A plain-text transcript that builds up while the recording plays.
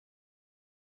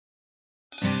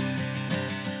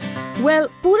Well,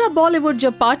 पूरा बॉलीवुड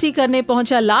जब party करने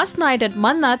पहुंचा लास्ट नाइट एट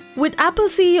मन्नत with Apple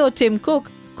CEO Tim cook,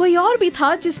 कोई और भी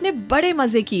था जिसने बड़े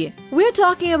मजे किए. We are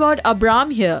talking about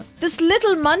AbRam here. This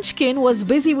little munchkin was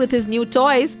busy with his new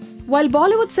toys while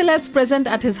Bollywood celebs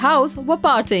present at his house were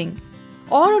partying.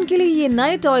 और उनके लिए ये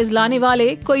नए टॉयज लाने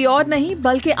वाले कोई और नहीं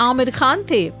बल्कि आमिर खान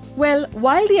थे. Well,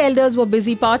 while the elders were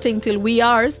busy partying till wee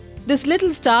hours, this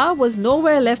little star was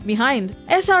nowhere left behind.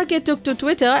 SRK took to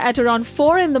Twitter at around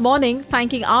 4 in the morning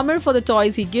thanking Aamir for the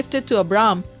toys he gifted to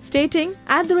AbRam, stating,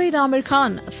 @Aamir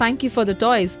Khan, thank you for the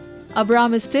toys.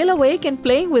 AbRam is still awake and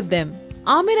playing with them.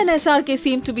 Aamir and SRK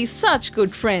seem to be such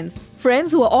good friends.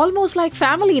 Friends who are almost like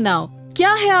family now.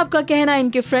 क्या है आपका कहना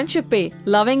इनके friendship पे?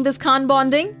 Loving this Khan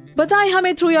bonding? बताएं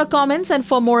हमें through your comments, and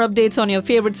for more updates on your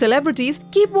favorite celebrities,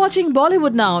 keep watching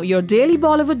Bollywood Now, your daily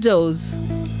Bollywood dose.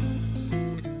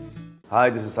 Hi,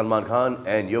 this is Salman Khan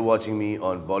and you're watching me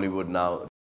on Bollywood Now.